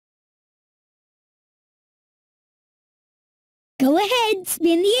Go ahead,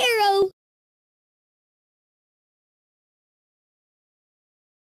 spin the arrow.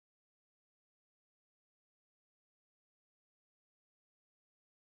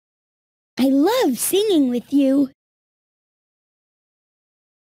 I love singing with you.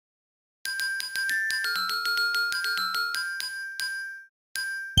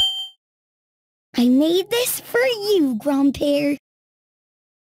 I made this for you, Grandpère.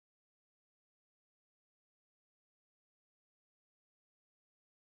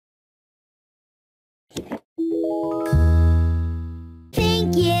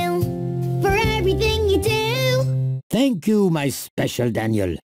 Thank you for everything you do. Thank you, my special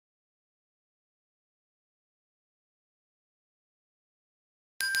Daniel.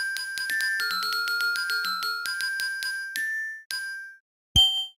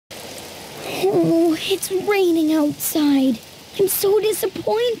 Oh, it's raining outside. I'm so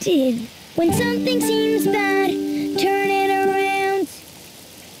disappointed. When something seems bad, turn it around.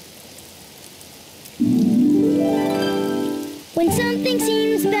 When something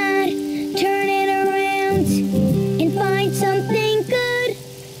seems bad, turn it around and find something good.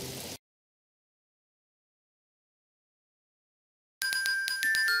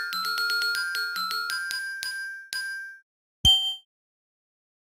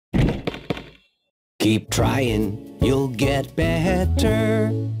 Keep trying, you'll get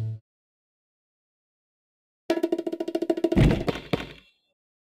better.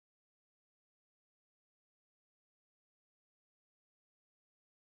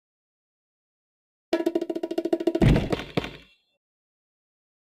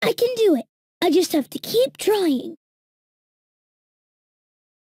 I can do it. I just have to keep trying.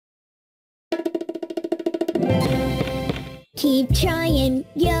 Keep trying,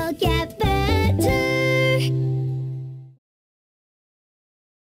 you'll get better.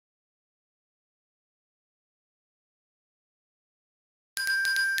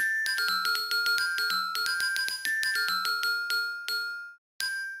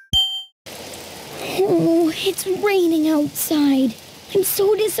 Oh, it's raining outside. I'm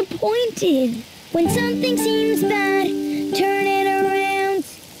so disappointed. When something seems bad, turn it around.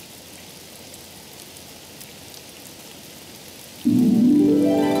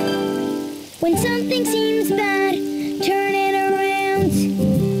 When something seems bad, turn it around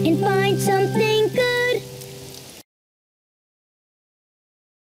and find something good.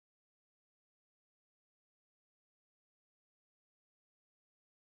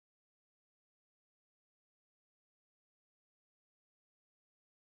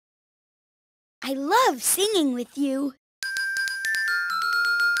 I love singing with you.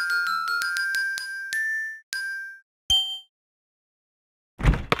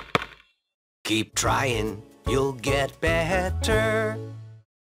 Keep trying, you'll get better.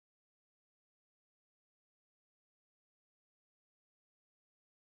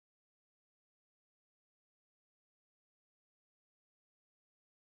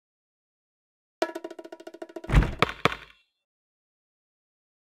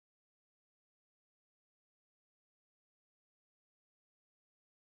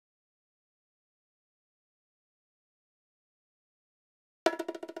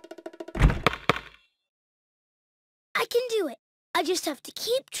 I can do it. I just have to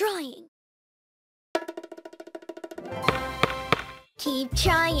keep trying. Keep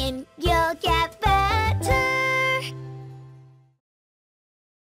trying, you'll get better.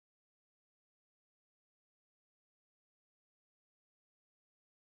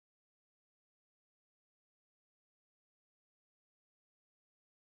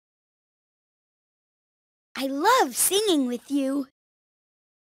 I love singing with you.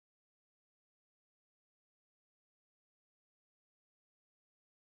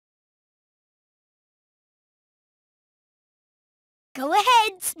 Go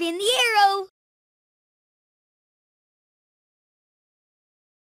ahead, spin the arrow.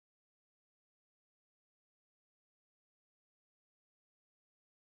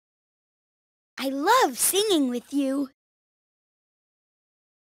 I love singing with you.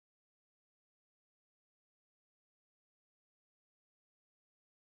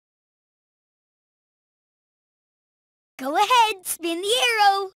 Go ahead, spin the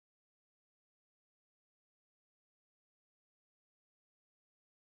arrow.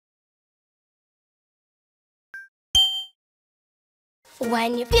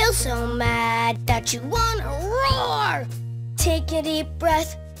 When you feel so mad that you wanna roar, take a deep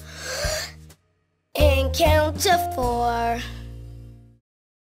breath and count to 4.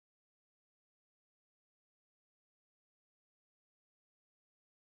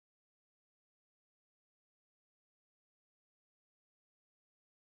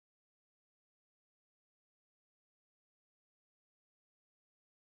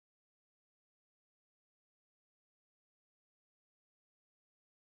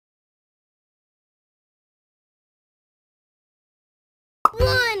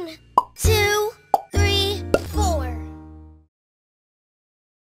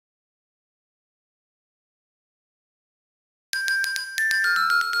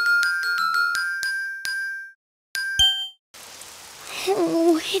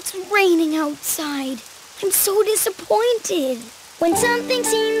 Oh, it's raining outside. I'm so disappointed. When something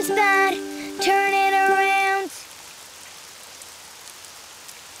seems bad, turn it around.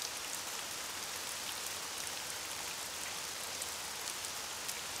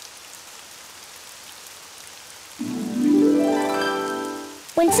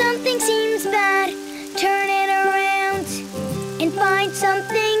 When something seems bad, turn it around and find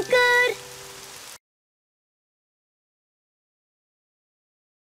something good.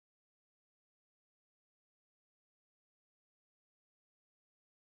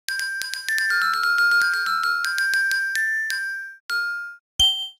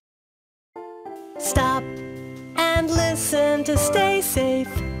 Stop and listen to stay safe.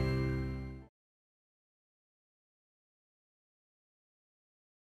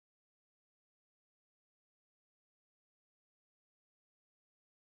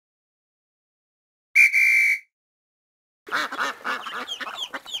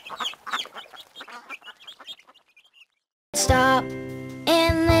 Stop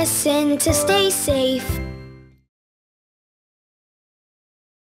and listen to stay safe.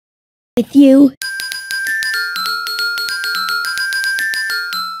 With you.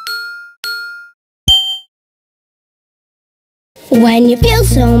 When you feel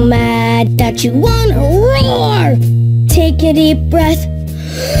so mad that you wanna roar, take a deep breath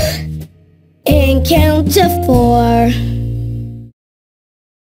and count to 4.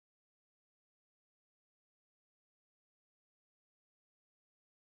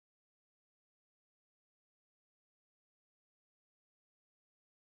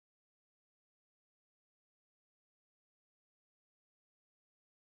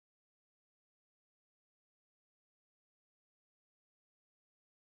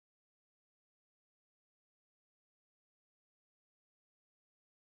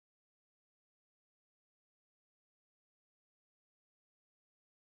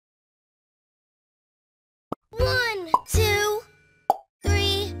 One, two,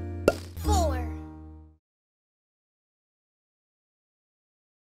 three, 4.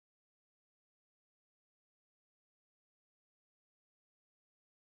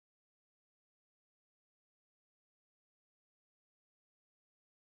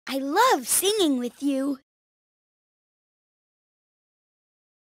 I love singing with you.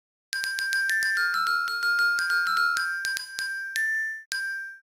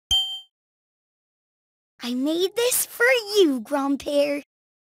 I made this for you, Grandpère.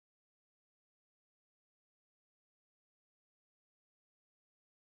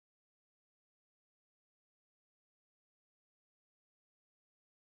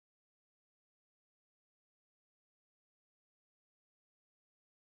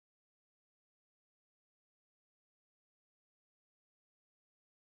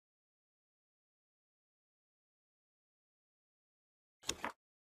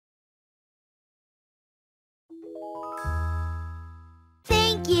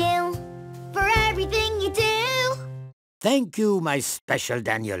 Thank you for everything you do. Thank you, my special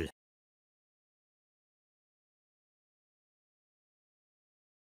Daniel.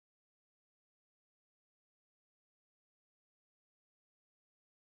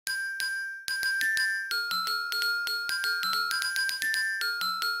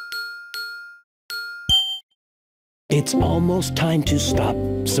 It's almost time to stop,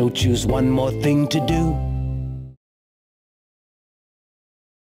 so choose one more thing to do.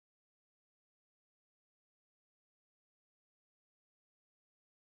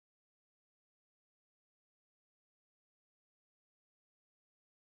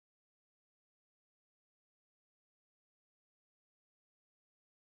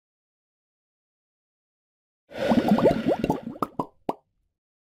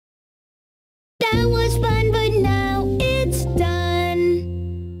 That was fun, but now it's done.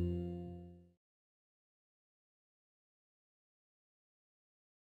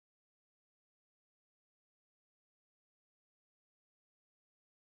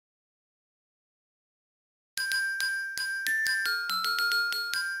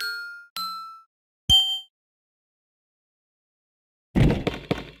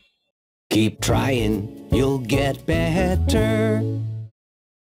 Keep trying, you'll get better.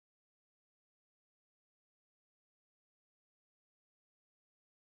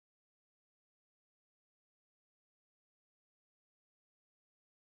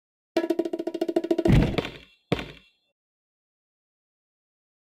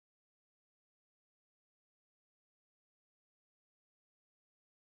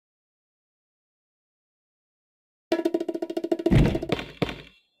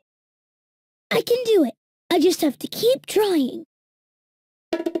 I can do it. I just have to keep trying.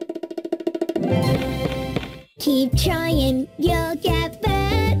 Keep trying, you'll get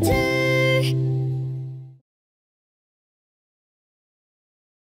better.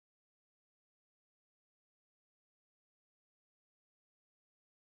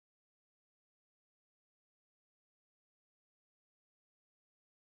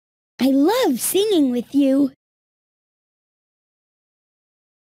 I love singing with you.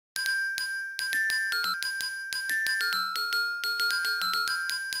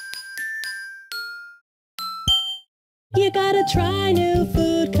 You gotta try new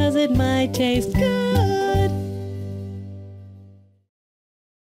food 'cause it might taste good.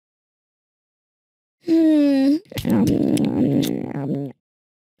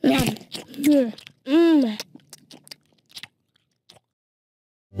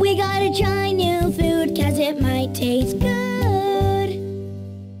 We gotta try new food 'cause it might taste good.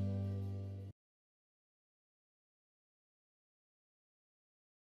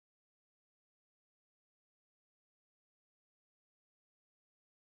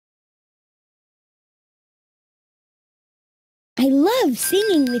 I love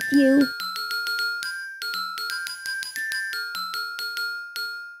singing with you.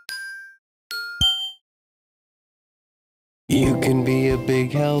 You can be a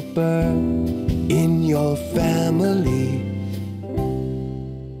big helper in your family.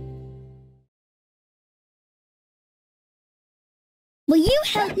 Will you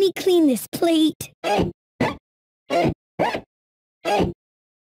help me clean this plate?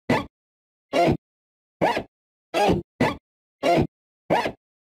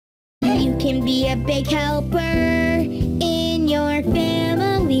 You can be a big helper in your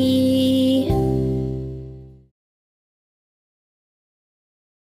family.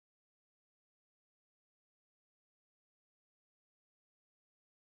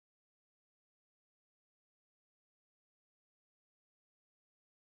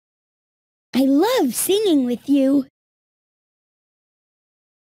 I love singing with you.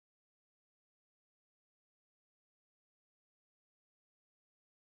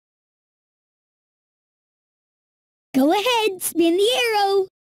 Go ahead, spin the arrow.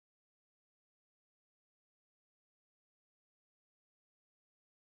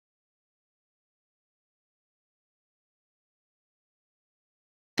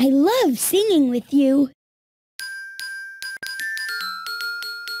 I love singing with you.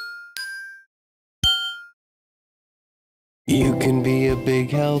 You can be a big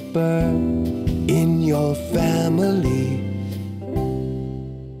helper in your family.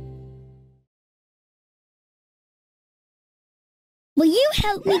 Will you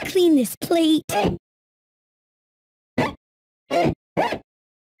help me clean this plate?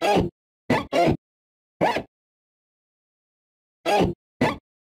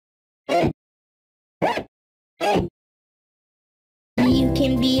 You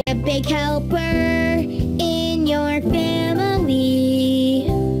can be a big helper in your family.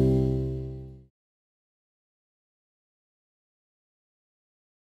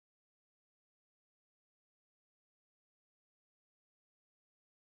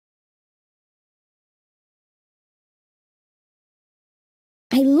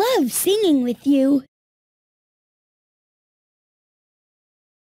 I love singing with you.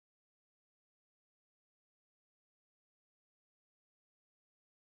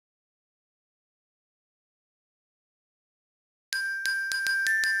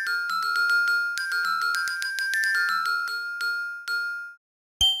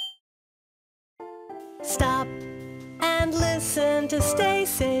 Stop and listen to stay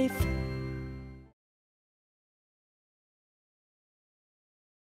safe.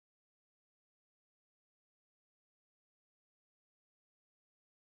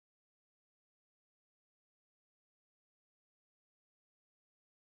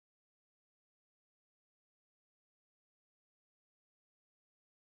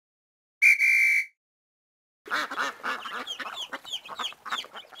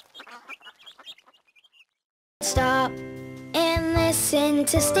 Stop and listen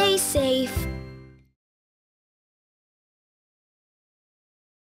to stay safe.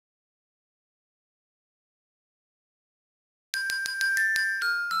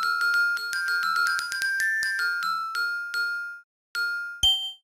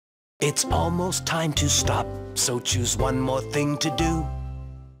 It's almost time to stop, so choose one more thing to do.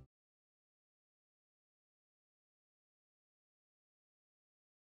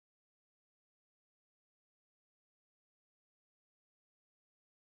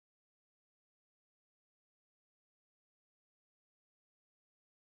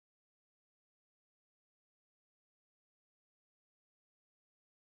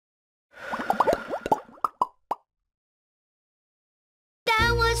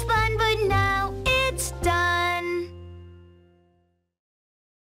 That was fun, but now it's done.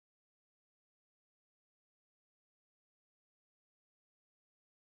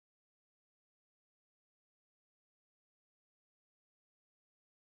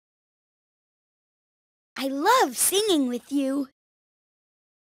 I love singing with you.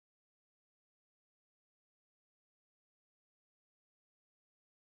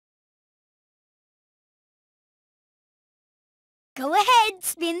 Go ahead,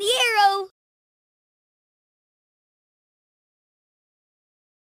 spin the arrow.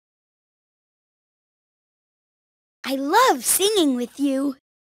 I love singing with you.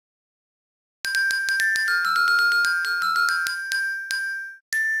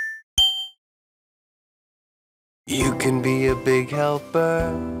 You can be a big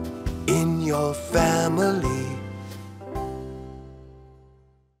helper in your family.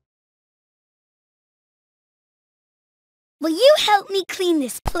 Will you help me clean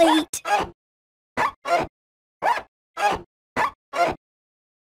this plate?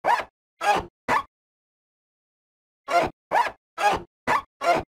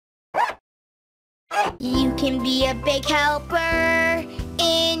 You can be a big helper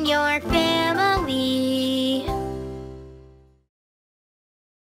in your family.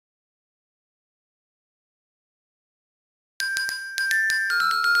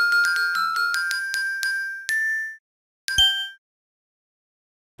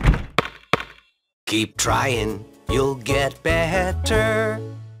 Keep trying, you'll get better.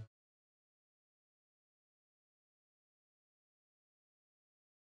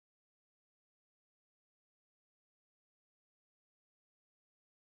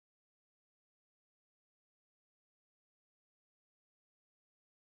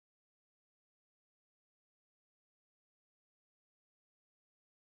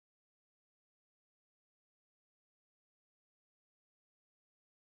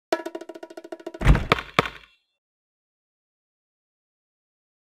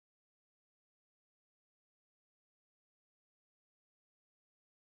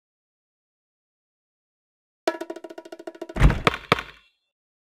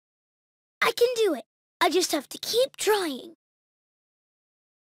 I can do it. I just have to keep trying.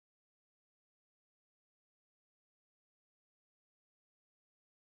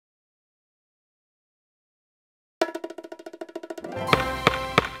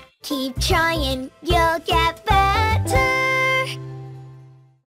 Keep trying, you'll get better.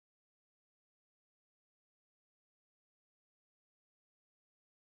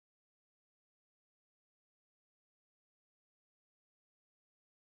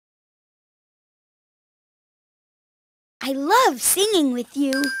 I love singing with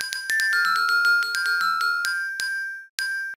you.